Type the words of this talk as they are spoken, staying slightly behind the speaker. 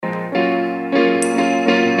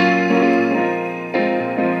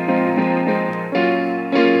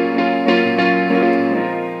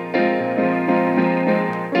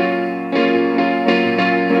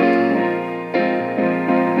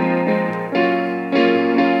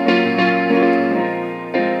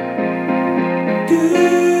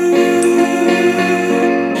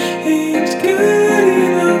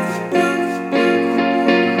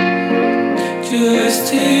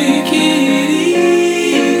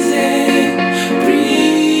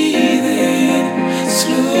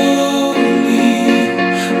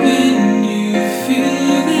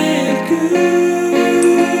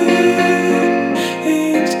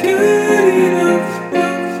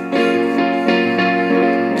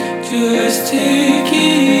Just take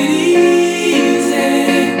it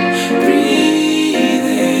easy, breathe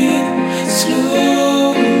in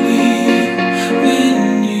slowly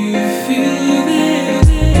when you feel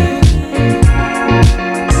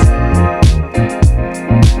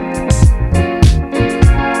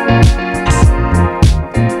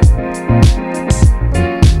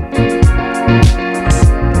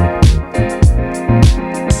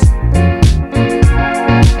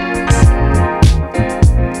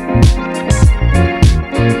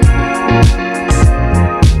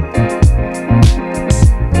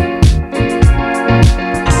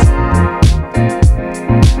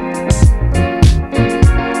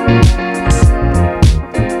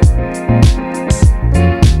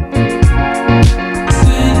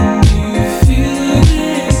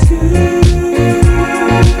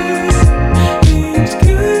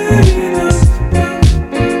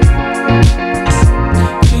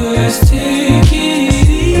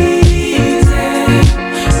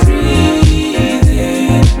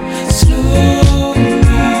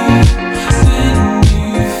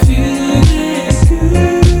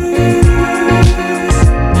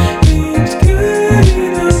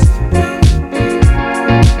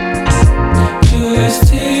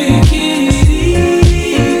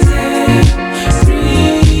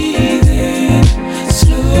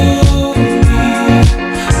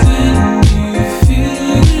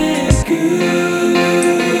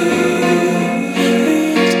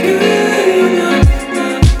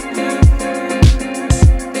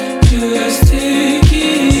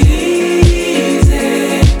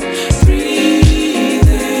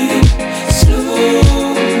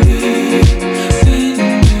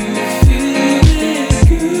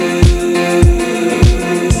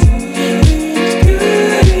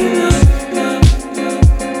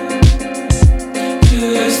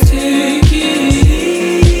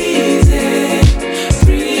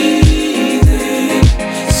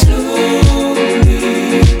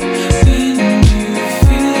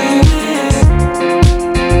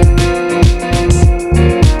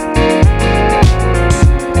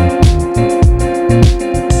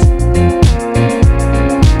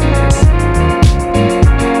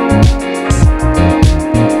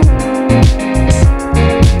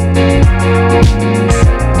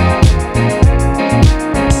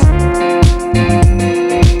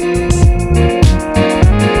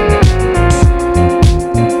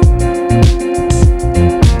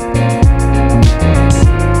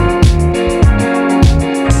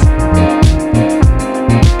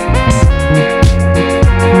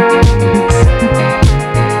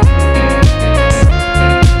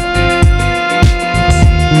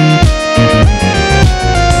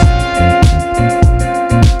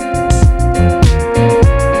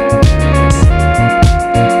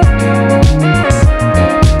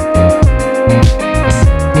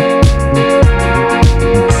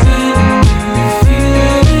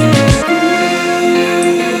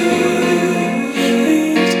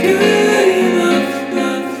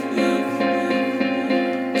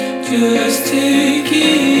Just take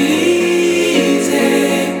it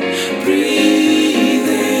easy, breathe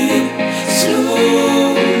in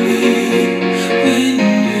slowly when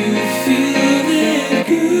you feel it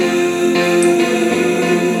good.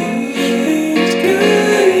 It's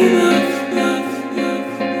good enough.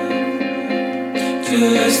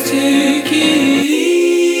 Just take it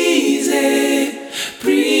easy,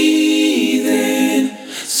 breathe in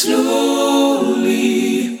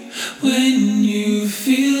slowly when you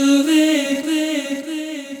feel it.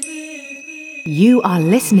 You are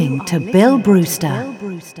listening to Bill Brewster.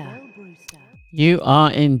 You are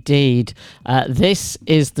indeed. This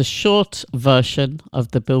is the short version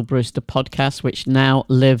of the Bill Brewster podcast, which now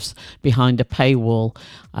lives behind a paywall.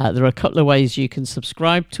 There are a couple of ways you can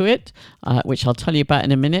subscribe to it, which I'll tell you about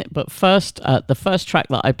in a minute. But first, the first track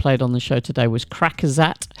that I played on the show today was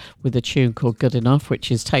Crackerzat with a tune called Good Enough, which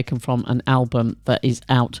is taken from an album that is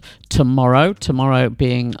out tomorrow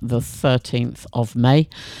being the 13th of May.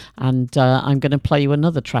 And I'm going to play you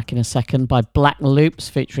another track in a second by Black Loops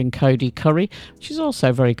featuring Cody Curry, which is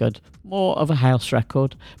also very good. More of a house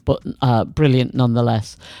record, but brilliant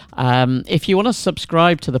nonetheless. If you want to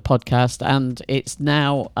subscribe to the podcast, and it's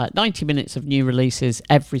now 90 minutes of new releases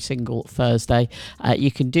every single Thursday,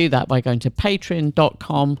 you can do that by going to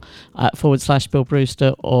patreon.com/Bill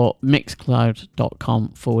Brewster or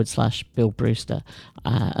mixcloud.com/Bill Brewster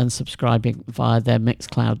and subscribing via their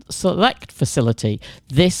Mixcloud Select facility.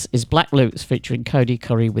 This is Black Loops featuring Cody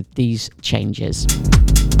Curry with These Changes.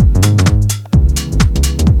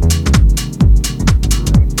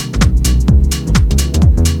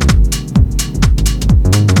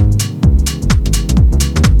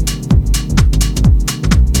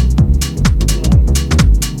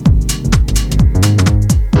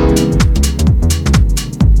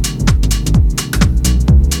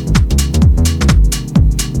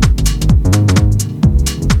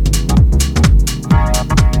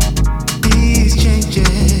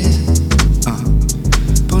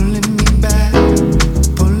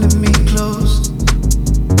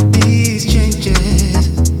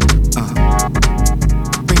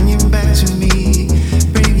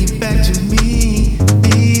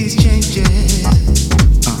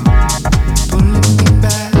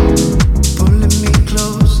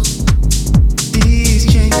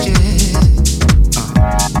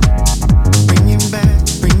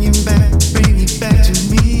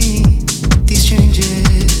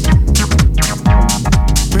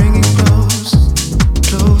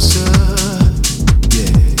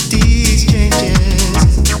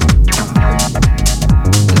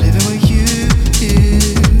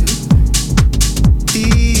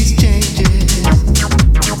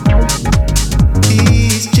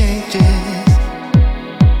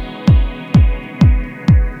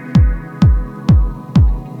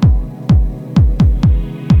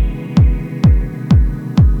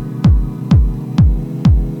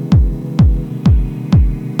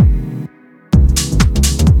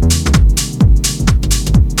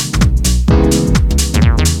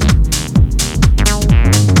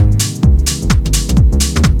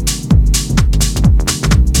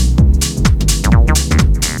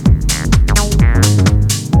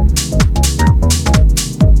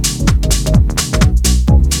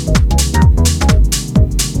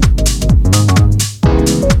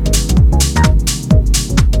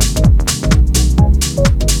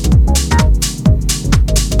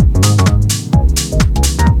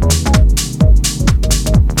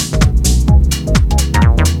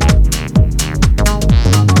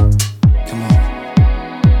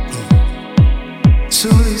 So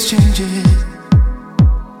these changes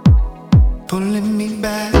pulling me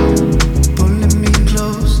back, pulling me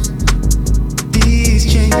close.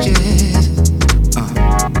 These changes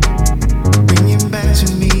bring you back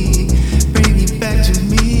to me, bring you back to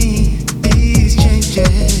me. These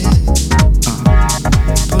changes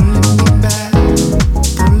pulling me back,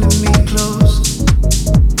 pulling me close.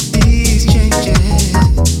 These changes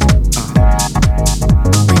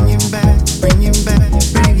bring you back, bring you back,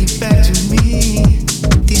 bring you back to me.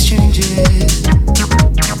 These changes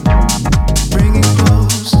bring it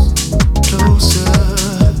close, closer.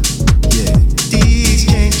 Yeah, these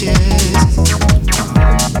changes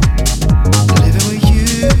living with you.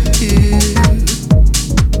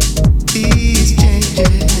 These changes,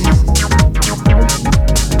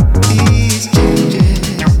 these changes.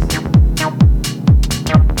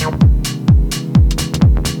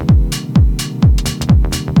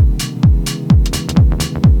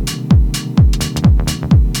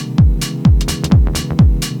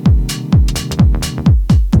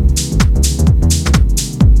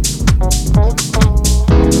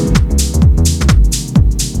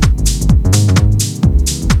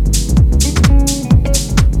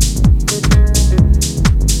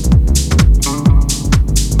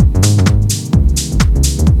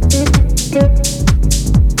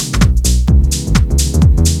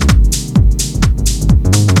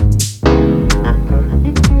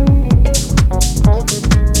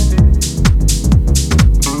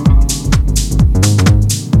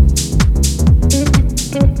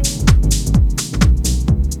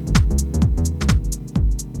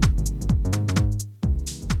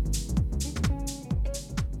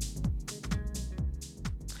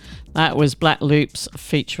 That was Black Loops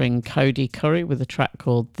featuring Cody Curry with a track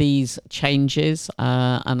called These Changes,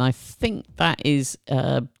 and I think that is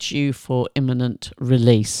due for imminent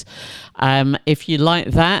release. If you like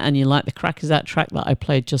that and you like the Crackers Out track that I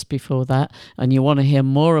played just before that, and you want to hear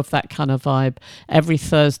more of that kind of vibe every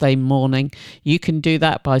Thursday morning, you can do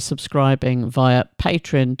that by subscribing via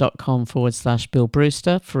patreon.com/Bill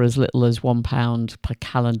Brewster for as little as £1 per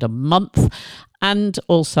calendar month. And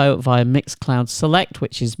also via Mixcloud Select,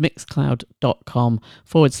 which is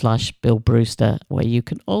mixcloud.com/Bill Brewster, where you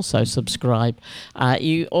can also subscribe.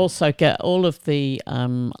 You also get all of the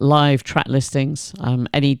live track listings.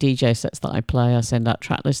 Any DJ sets that I play, I send out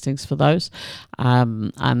track listings for those.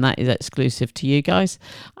 And that is exclusive to you guys.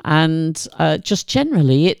 And just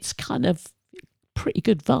generally, it's kind of pretty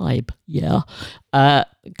good vibe. Yeah.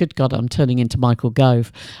 Good God, I'm turning into Michael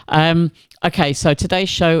Gove. Okay, so today's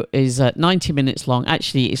show is 90 minutes long.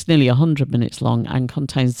 Actually, it's nearly 100 minutes long and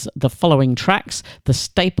contains the following tracks. The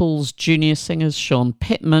Staples Junior Singers, Sean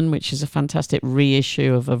Pittman, which is a fantastic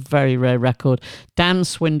reissue of a very rare record. Dan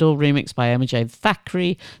Swindle, remixed by Emma J.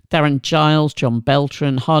 Thackeray. Darren Giles, John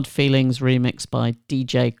Beltran. Hard Feelings, remixed by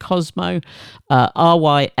DJ Cosmo.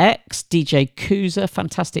 RYX, DJ Kuza,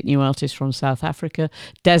 fantastic new artist from South Africa.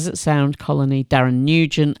 Desert Sound Colony, Darren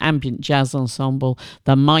Nugent. Ambient Jazz Ensemble,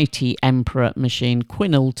 The Mighty Emperor Machine,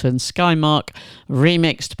 Quinn Alton, Skymark,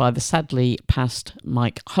 remixed by the sadly passed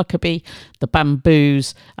Mike Huckabee, The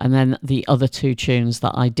Bamboos, and then the other two tunes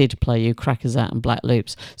that I did play you, Crackers Out and Black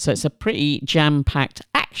Loops. So it's a pretty jam-packed,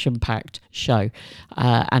 action-packed show.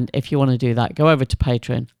 And if you want to do that, go over to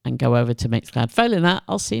Patreon and go over to Mixcloud. Failing that,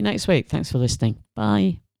 I'll see you next week. Thanks for listening.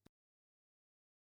 Bye.